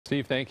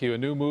Steve, thank you. A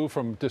new move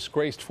from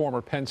disgraced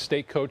former Penn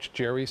State coach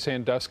Jerry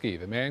Sandusky.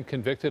 The man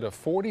convicted of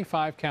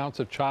 45 counts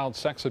of child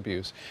sex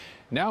abuse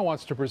now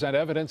wants to present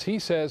evidence he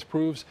says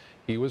proves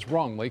he was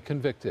wrongly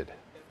convicted.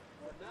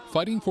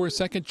 Fighting for a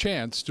second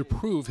chance to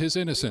prove his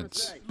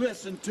innocence.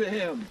 Listen to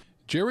him.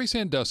 Jerry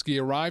Sandusky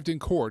arrived in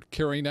court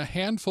carrying a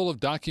handful of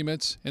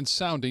documents and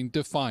sounding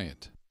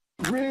defiant.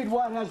 Read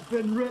what has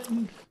been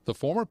written. The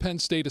former Penn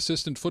State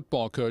assistant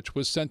football coach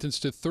was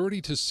sentenced to 30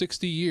 to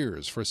 60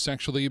 years for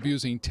sexually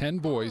abusing 10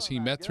 boys he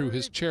met through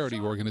his charity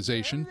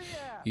organization.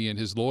 He and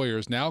his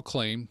lawyers now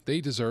claim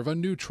they deserve a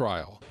new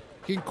trial.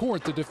 In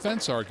court, the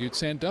defense argued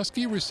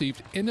Sandusky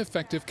received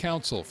ineffective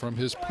counsel from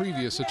his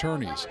previous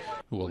attorneys,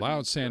 who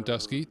allowed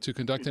Sandusky to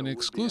conduct an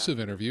exclusive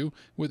interview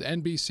with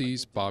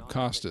NBC's Bob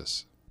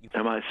Costas.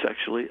 Am I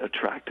sexually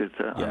attracted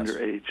to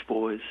underage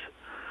boys?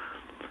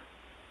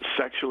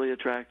 Sexually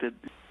attracted?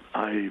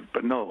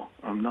 But no,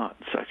 I'm not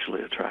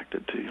sexually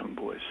attracted to young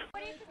boys.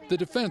 The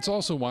defense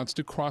also wants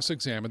to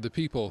cross-examine the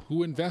people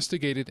who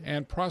investigated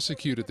and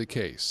prosecuted the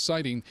case,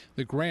 citing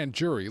the grand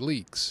jury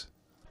leaks.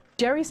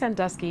 Jerry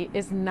Sandusky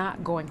is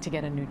not going to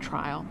get a new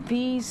trial.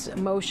 These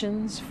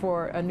motions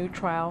for a new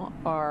trial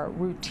are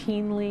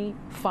routinely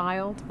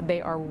filed.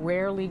 They are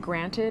rarely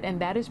granted, and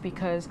that is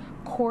because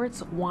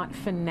courts want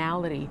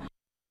finality.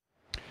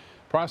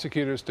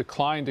 Prosecutors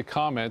declined to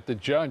comment. The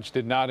judge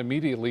did not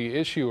immediately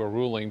issue a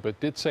ruling, but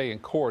did say in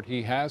court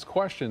he has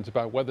questions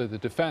about whether the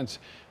defense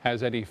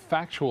has any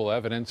factual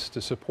evidence to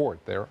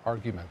support their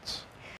arguments.